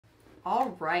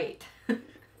All right.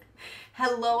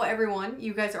 Hello, everyone.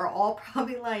 You guys are all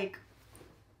probably like,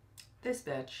 this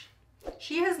bitch.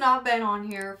 She has not been on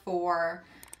here for,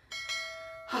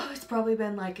 it's probably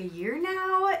been like a year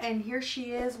now. And here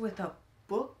she is with a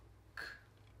book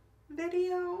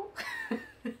video.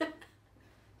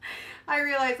 I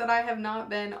realize that I have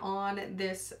not been on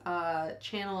this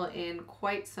channel in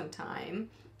quite some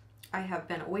time. I have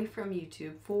been away from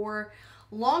YouTube for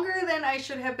longer than I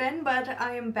should have been, but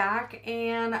I am back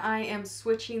and I am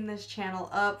switching this channel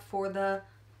up for the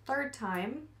third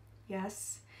time.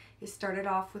 Yes, it started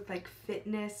off with like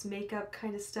fitness, makeup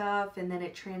kind of stuff, and then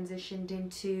it transitioned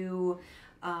into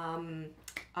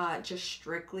just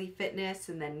strictly fitness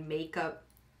and then makeup,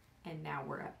 and now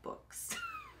we're at books.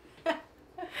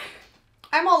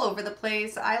 I'm all over the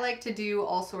place. I like to do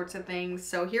all sorts of things,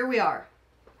 so here we are.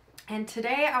 And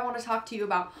today I want to talk to you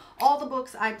about all the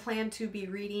books I plan to be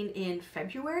reading in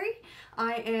February.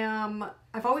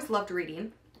 I've always loved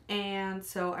reading, and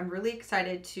so I'm really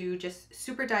excited to just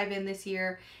super dive in this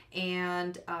year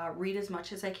and read as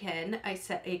much as I can. I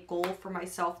set a goal for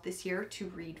myself this year to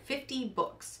read 50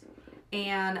 books.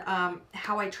 And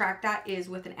how I track that is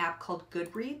with an app called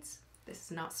Goodreads. This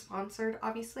is not sponsored,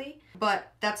 obviously,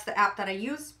 but that's the app that I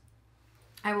use.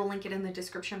 I will link it in the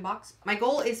description box. My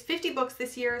goal is 50 books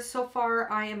this year. So far,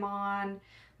 I am on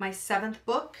my 7th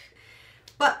book.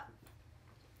 But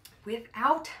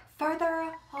without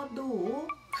further ado,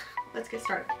 let's get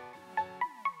started.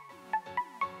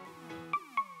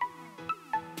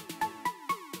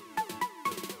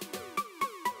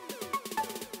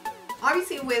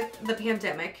 Obviously, with the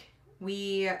pandemic,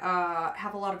 we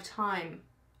have a lot of time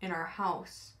in our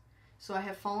house. So I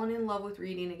have fallen in love with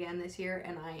reading again this year,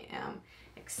 and I am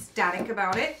ecstatic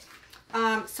about it.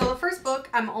 So the first book,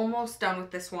 I'm almost done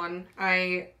with this one.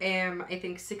 I am, I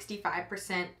think,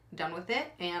 65% done with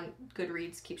it, and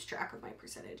Goodreads keeps track of my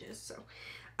percentages. So,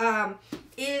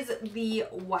 is The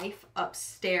Wife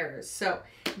Upstairs. So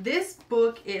this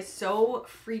book is so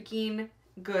freaking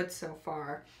good so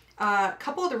far. A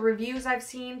couple of the reviews I've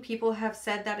seen, people have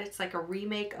said that it's like a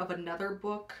remake of another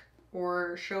book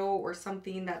or show or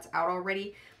something that's out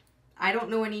already. I don't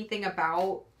know anything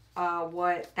about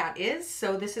what that is,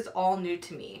 so this is all new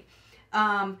to me.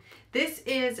 This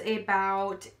is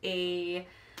about a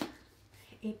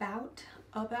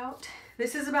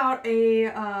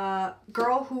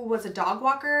girl who was a dog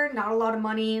walker, not a lot of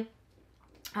money.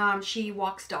 She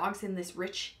walks dogs in this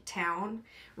rich town,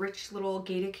 rich little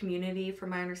gated community from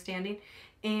my understanding,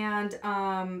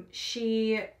 and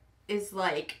she is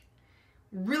like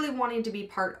really wanting to be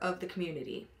part of the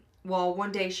community. Well,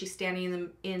 one day she's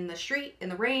standing in the street in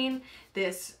the rain.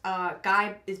 This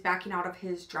guy is backing out of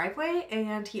his driveway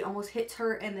and he almost hits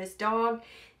her and this dog.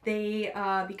 They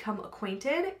become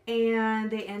acquainted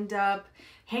and they end up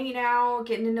hanging out,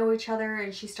 getting to know each other,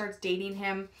 and she starts dating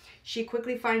him. She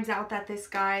quickly finds out that this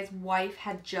guy's wife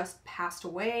had just passed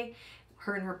away.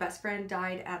 Her and her best friend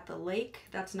died at the lake.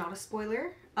 That's not a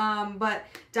spoiler. But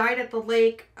died at the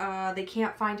lake. They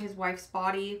can't find his wife's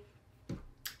body.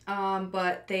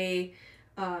 But they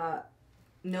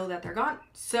know that they're gone.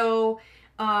 So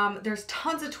there's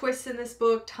tons of twists in this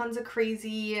book, tons of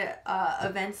crazy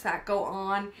events that go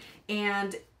on,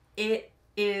 and it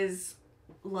is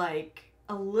like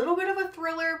a little bit of a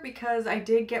thriller because I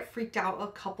did get freaked out a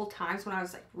couple times when I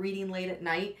was like reading late at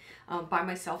night by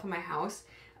myself in my house.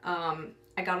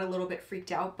 I got a little bit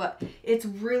freaked out, but it's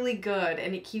really good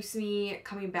and it keeps me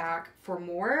coming back for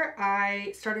more.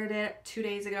 I started it 2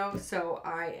 days ago, so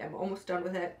I am almost done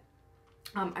with it.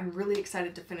 I'm really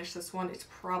excited to finish this one. It's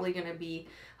probably going to be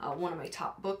one of my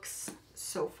top books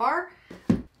so far.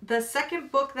 The second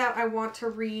book that I want to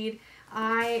read,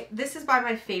 this is by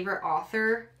my favorite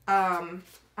author. I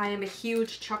am a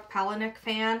huge Chuck Palahniuk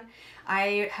fan.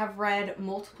 I have read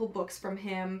multiple books from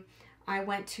him. I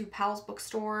went to Pal's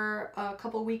bookstore a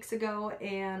couple weeks ago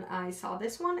and I saw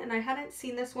this one, and I hadn't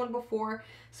seen this one before,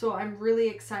 so I'm really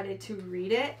excited to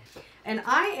read it. And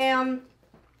I am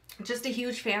just a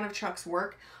huge fan of Chuck's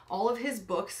work. All of his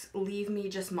books leave me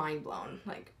just mind blown.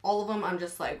 Like all of them, I'm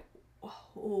just like, oh,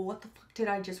 what the fuck did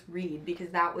I just read? Because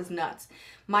that was nuts.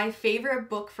 My favorite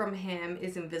book from him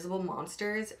is Invisible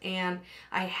Monsters, and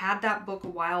I had that book a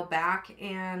while back,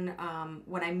 and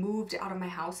when I moved out of my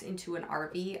house into an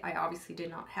RV, I obviously did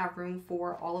not have room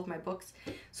for all of my books,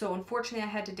 so unfortunately I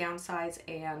had to downsize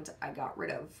and I got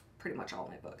rid of pretty much all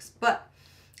my books. But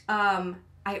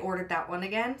I ordered that one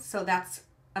again, so that's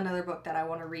another book that I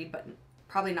want to read, but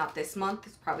probably not this month.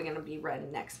 It's probably going to be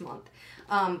read next month.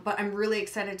 But I'm really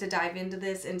excited to dive into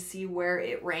this and see where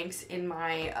it ranks in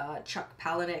my Chuck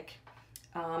Palahniuk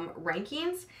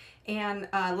rankings. And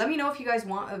let me know if you guys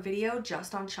want a video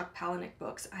just on Chuck Palahniuk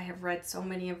books. I have read so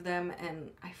many of them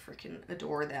and I freaking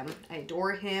adore them. I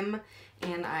adore him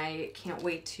and I can't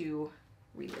wait to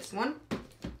read this one.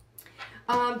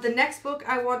 The next book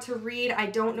I want to read, I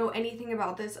don't know anything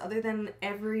about this other than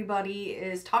everybody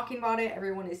is talking about it.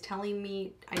 Everyone is telling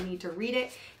me I need to read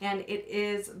it, and it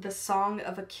is The Song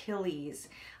of Achilles.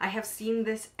 I have seen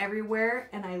this everywhere,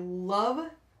 and I love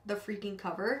the freaking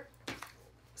cover.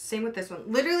 Same with this one.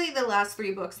 Literally the last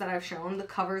 3 books that I've shown, the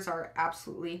covers are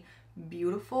absolutely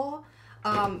beautiful.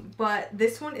 But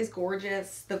this one is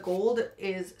gorgeous. The gold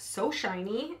is so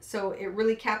shiny, so it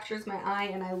really captures my eye,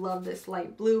 and I love this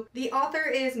light blue. The author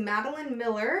is Madeline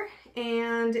Miller,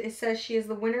 and it says she is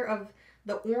the winner of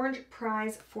the Orange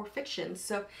Prize for Fiction.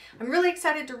 So I'm really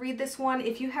excited to read this one.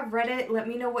 If you have read it, let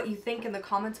me know what you think in the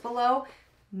comments below.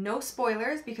 No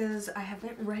spoilers because I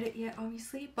haven't read it yet,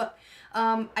 obviously, but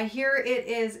I hear it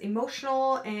is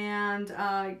emotional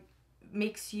and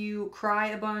makes you cry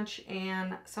a bunch,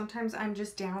 and sometimes I'm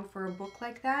just down for a book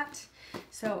like that.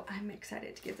 So I'm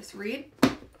excited to give this a read.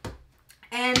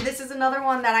 And this is another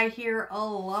one that I hear a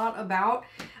lot about.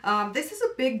 This is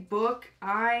a big book.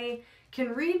 I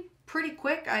can read pretty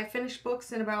quick. I finish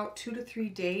books in about 2 to 3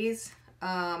 days.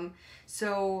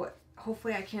 So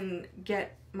hopefully I can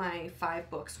get my 5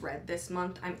 books read this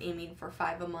month. I'm aiming for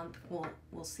 5 a month.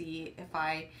 We'll see if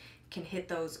I can hit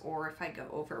those or if I go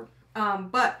over.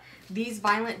 But These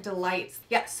Violent Delights.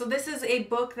 Yeah, so this is a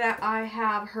book that I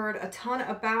have heard a ton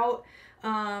about.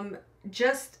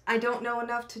 I don't know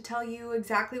enough to tell you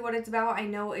exactly what it's about. I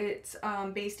know it's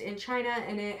based in China,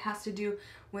 and it has to do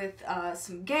with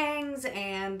some gangs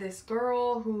and this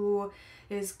girl who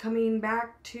is coming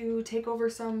back to take over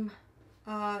some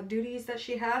duties that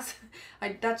she has.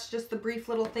 That's just the brief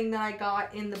little thing that I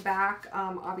got in the back.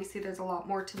 Obviously there's a lot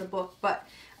more to the book, but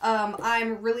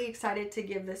I'm really excited to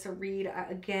give this a read.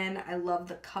 Again, I love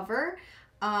the cover.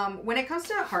 When it comes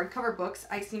to hardcover books,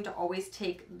 I seem to always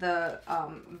take the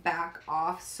back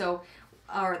off,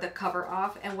 or the cover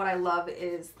off, and what I love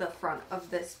is the front of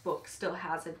this book still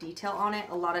has a detail on it.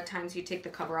 A lot of times you take the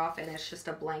cover off and it's just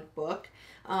a blank book,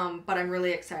 but I'm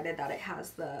really excited that it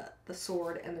has the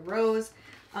sword and the rose.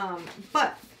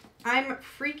 But I'm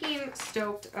freaking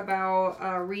stoked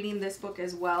about reading this book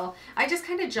as well. I just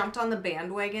kind of jumped on the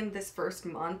bandwagon this first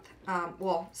month,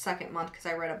 well, second month because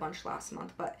I read a bunch last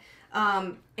month, but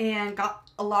and got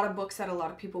a lot of books that a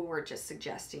lot of people were just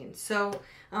suggesting. So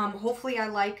hopefully I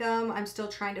like them. I'm still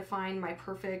trying to find my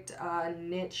perfect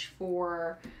niche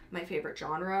for my favorite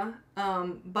genre.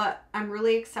 But I'm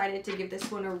really excited to give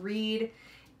this one a read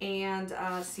and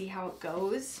see how it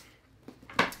goes.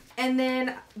 And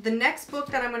then the next book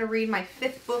that I'm going to read, my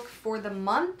 5th book for the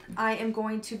month, I am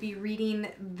going to be reading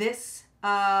this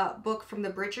book from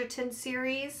the Bridgerton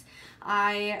series.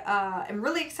 I am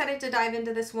really excited to dive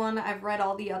into this one. I've read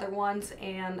all the other ones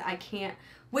and I can't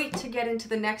wait to get into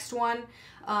the next one.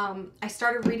 I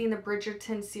started reading the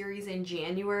Bridgerton series in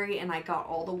January and I got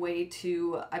all the way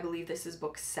to, I believe this is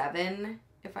book 7,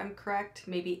 if I'm correct,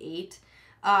 maybe 8.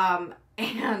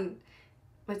 And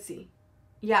let's see.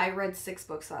 Yeah, I read 6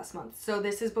 books last month. So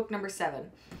this is book number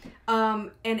 7.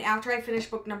 And after I finished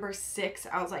book number 6,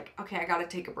 I was like, okay, I gotta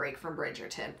take a break from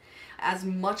Bridgerton. As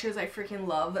much as I freaking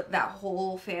love that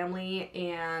whole family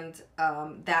and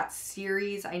that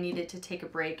series, I needed to take a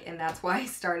break, and that's why I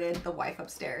started The Wife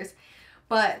Upstairs.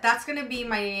 But that's gonna be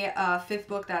my 5th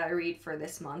book that I read for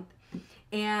this month.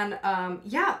 And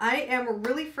yeah, I am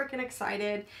really freaking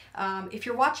excited. If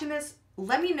you're watching this,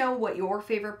 let me know what your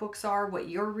favorite books are, what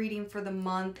you're reading for the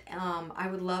month. I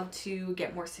would love to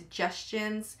get more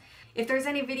suggestions. If there's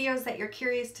any videos that you're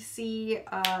curious to see,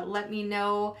 let me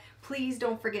know. Please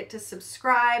don't forget to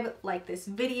subscribe, like this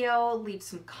video, leave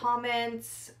some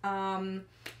comments. And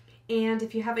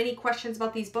if you have any questions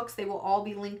about these books, they will all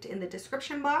be linked in the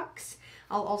description box.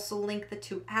 I'll also link the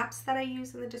 2 apps that I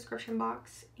use in the description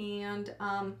box. And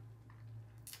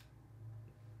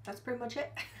that's pretty much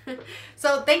it.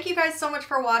 So thank you guys so much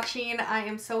for watching. I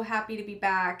am so happy to be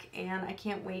back, and I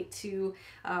can't wait to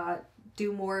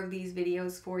do more of these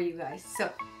videos for you guys. So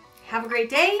have a great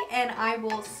day, and I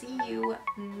will see you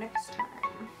next time.